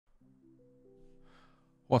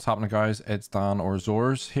What's happening, guys? It's Dan or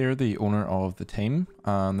Zors here, the owner of the team,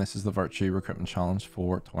 and this is the Virtue Recruitment Challenge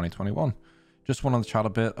for 2021. Just wanted to chat a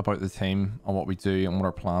bit about the team and what we do and what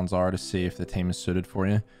our plans are to see if the team is suited for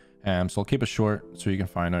you. So I'll keep it short so you can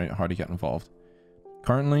find out how to get involved.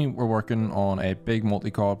 Currently, we're working on a big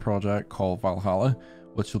multi-cod project called Valhalla,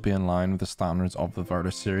 which will be in line with the standards of the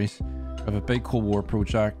Virtus series. We have a big Cold War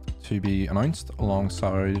project to be announced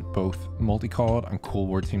alongside both multi-cod and Cold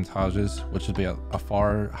War team tages, which will be at a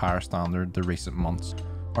far higher standard than recent months.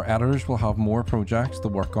 Our editors will have more projects to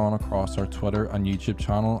work on across our Twitter and YouTube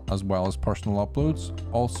channel, as well as personal uploads.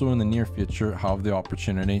 Also in the near future, have the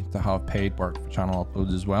opportunity to have paid work for channel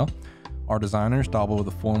uploads as well. Our designers dabble with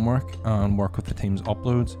the phone work and work with the team's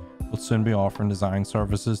uploads. We'll soon be offering design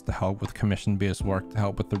services to help with commission-based work to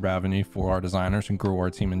help with the revenue for our designers and grow our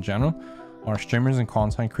team in general. Our streamers and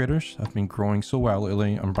content creators have been growing so well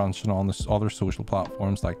lately and branching on to other social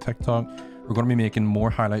platforms like TikTok. We're going to be making more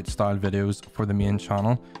highlight style videos for the main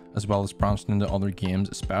channel, as well as branching into other games,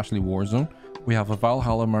 especially Warzone. We have a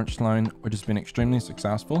Valhalla merch line, which has been extremely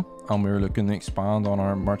successful, and we're looking to expand on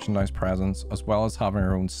our merchandise presence, as well as having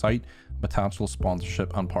our own site, potential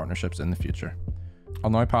sponsorship and partnerships in the future. I'll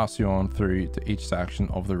now pass you on through to each section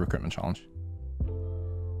of the recruitment challenge.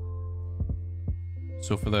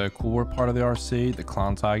 So for the core part of the RC, the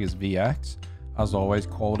clan tag is VX. As always,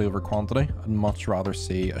 quality over quantity. I'd much rather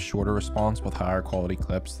see a shorter response with higher quality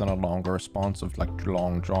clips than a longer response of like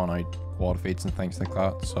long drawn out quad feeds and things like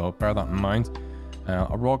that. So bear that in mind.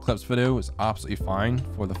 A raw clips video is absolutely fine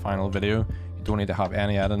for the final video. You don't need to have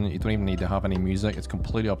any editing. You don't even need to have any music. It's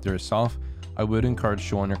completely up to yourself. I would encourage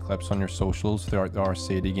showing your clips on your socials throughout the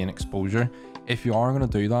RC to gain exposure. If you are going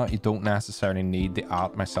to do that, you don't necessarily need to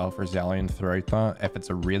add myself or Zellion throughout that. If it's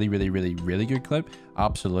a really good clip,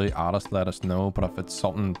 absolutely add us, let us know. But if it's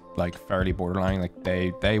something like fairly borderline, like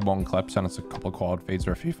day one clips and it's a couple of quad feeds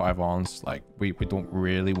or a few 5-ons, like we don't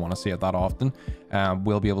really want to see it that often.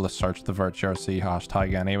 We'll be able to search the VirtueRC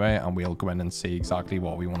hashtag anyway, and we'll go in and see exactly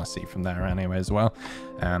what we want to see from there anyway as well.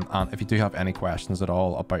 And if you do have any questions at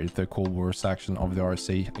all about the Cold War section of the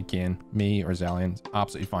RC, again, me or Zellion,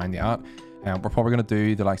 absolutely fine to add. We're probably going to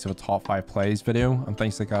do the likes of a top 5 plays video and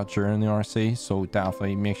things like that during the RC, so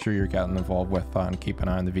definitely make sure you're getting involved with that and keep an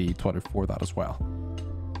eye on the VE Twitter for that as well.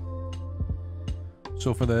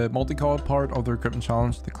 So for the multi-cod part of the recruitment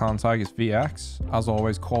challenge, the clan tag is VX. As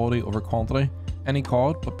always, quality over quantity. Any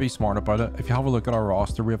COD, but be smart about it. If you have a look at our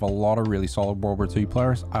roster, we have a lot of really solid World War II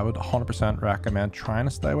players. I would 100% recommend trying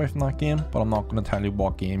to stay away from that game, but I'm not going to tell you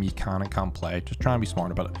what game you can and can't play. Just try and be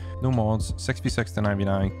smart about it. No mods, 6v6 to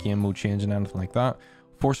 9v9, game mode changing, anything like that.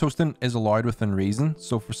 Force hosting is allowed within reason,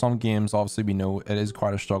 so for some games, obviously we know it is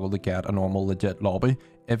quite a struggle to get a normal legit lobby.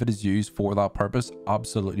 If it is used for that purpose,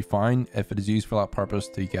 absolutely fine. If it is used for that purpose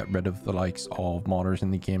to get rid of the likes of modders in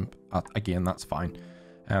the game, again, that's fine.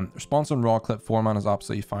 Response on raw clip format is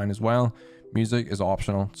absolutely fine as well. Music is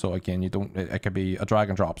optional, so again, it could be a drag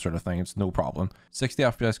and drop sort of thing. It's no problem. 60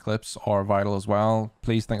 FPS clips are vital as well.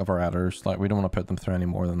 Please think of our editors, like we don't want to put them through any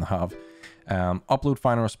more than they have. Upload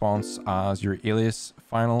final response as your alias,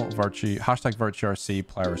 final Virtue, hashtag VirtueRC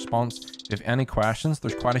player response. If you have any questions,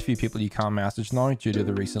 there's quite a few people you can message now due to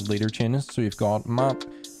the recent leader changes. So you've got Matt,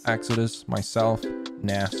 Exodus, myself,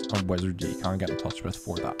 Ness, and Wizard you can get in touch with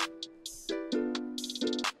for that.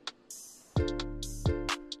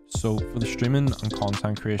 So for the streaming and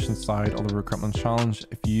content creation side of the recruitment challenge,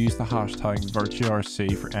 if you use the hashtag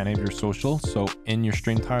VirtueRC for any of your socials, so in your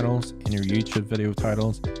stream titles, in your YouTube video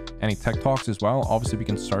titles, any TikToks as well, obviously we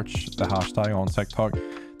can search the hashtag on TikTok,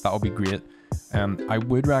 that would be great. I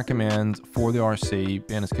would recommend for the RC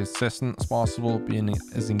being as consistent as possible, being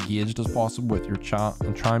as engaged as possible with your chat,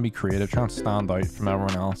 and try and be creative, try and stand out from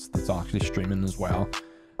everyone else that's actually streaming as well.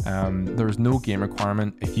 There's no game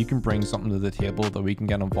requirement. If you can bring something to the table that we can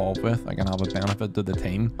get involved with, I can have a benefit to the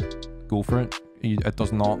team, go for it. It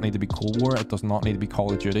does not need to be Cold War, it does not need to be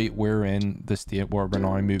Call of Duty. We're in the state where we're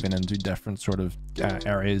now moving into different sort of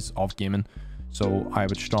areas of gaming, so I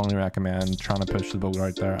would strongly recommend trying to push the boat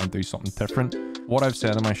out there and do something different. What I've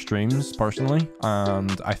said in my streams personally,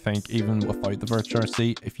 and I think even without the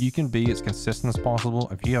VirtueRC, if you can be as consistent as possible,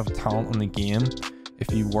 if you have talent in the game,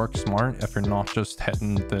 if you work smart, if you're not just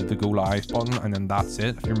hitting the go live button and then that's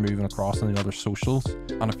it, if you're moving across on the other socials,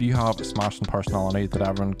 and if you have a smashing personality that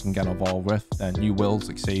everyone can get involved with, then you will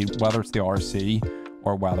succeed, whether it's the RC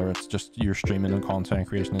or whether it's just your streaming and content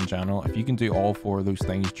creation in general. If you can do all 4 of those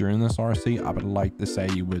things during this RC, I would like to say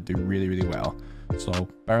you would do really, really well. So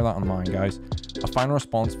bear that in mind, guys. A final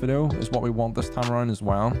response video is what we want this time around as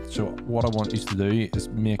well. So what I want you to do is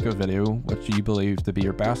make a video which you believe to be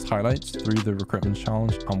your best highlights through the recruitment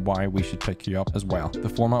challenge and why we should pick you up as well. The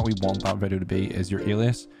format we want that video to be is your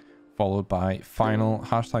alias, followed by final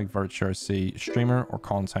hashtag VirtueRC streamer or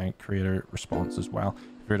content creator response as well.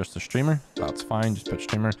 If you're just a streamer, that's fine, just put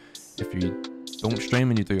streamer. If you don't stream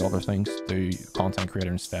and you do other things, do content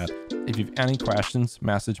creator instead. If you have any questions,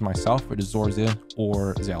 message myself, which is Zorzia,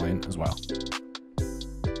 or Zelian as well.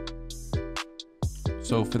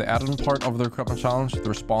 So for the editing part of the recruitment challenge, the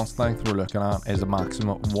response length we're looking at is a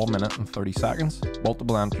maximum of 1 minute and 30 seconds.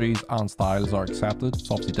 Multiple entries and styles are accepted. It's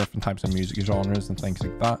obviously different types of music genres and things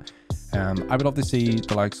like that. I would love to see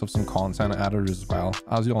the likes of some content editors as well.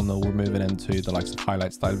 As you all know, we're moving into the likes of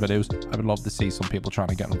highlight style videos. I would love to see some people trying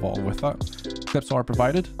to get involved with that. Clips are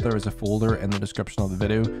provided. There is a folder in the description of the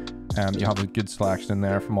video. You have a good selection in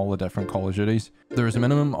there from all the different Call of Duties. There is a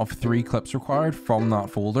minimum of 3 clips required from that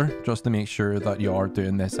folder, just to make sure that you are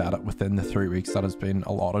doing this edit within the 3 weeks that has been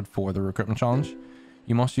allotted for the recruitment challenge.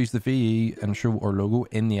 You must use the VE intro or logo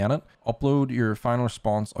in the edit. Upload your final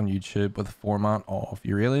response on YouTube with the format of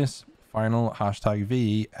your alias, final hashtag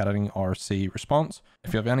VE editing RC response.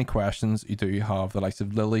 If you have any questions, you do have the likes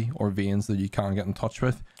of Lily or Veins that you can get in touch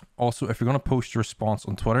with. Also, if you're going to post your response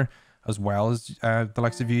on Twitter as well as the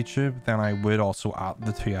likes of YouTube, then I would also add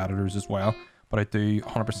the 2 editors as well. But I do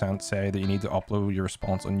 100% say that you need to upload your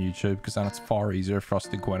response on YouTube, because then it's far easier for us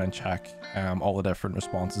to go in and check all the different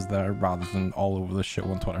responses there rather than all over the show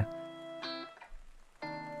on Twitter.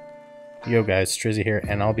 Yo guys, Strizzy here,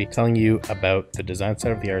 and I'll be telling you about the design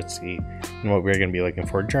side of the RC and what we're going to be looking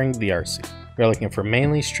for during the RC. We're looking for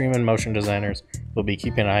mainly stream and motion designers. We'll be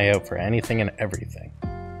keeping an eye out for anything and everything.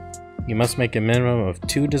 You must make a minimum of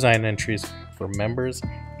 2 design entries for members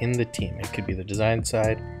in the team. It could be the design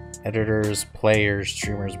side, editors, players,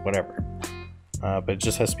 streamers, whatever. But it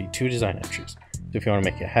just has to be 2 design entries. So if you want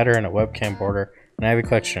to make a header and a webcam border, an ivy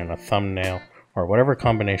collection and a thumbnail, or whatever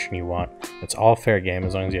combination you want, it's all fair game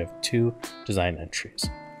as long as you have 2 design entries.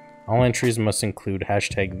 All entries must include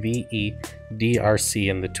hashtag VEDRC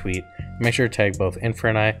in the tweet. Make sure to tag both Infra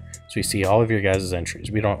and I so we see all of your guys'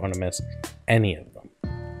 entries. We don't want to miss any of them.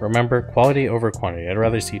 Remember, quality over quantity. I'd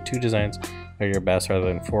rather see 2 designs at your best rather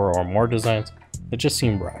than 4 or more designs that just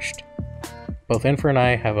seem rushed. Both Infra and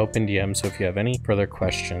I have open DMs, so if you have any further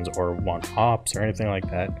questions or want ops or anything like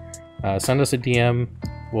that, send us a DM.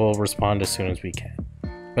 We'll respond as soon as we can.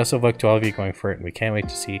 Best of luck to all of you going for it, and we can't wait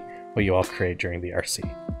to see what you all create during the RC.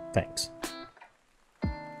 Thanks.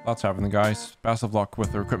 That's everything, guys. Best of luck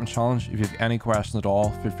with the recruitment challenge. If you have any questions at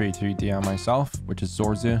all, feel free to DM myself, which is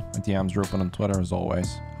Zorzia. My DMs are open on Twitter as always.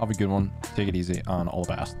 Have a good one, take it easy, and all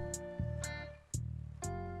the best.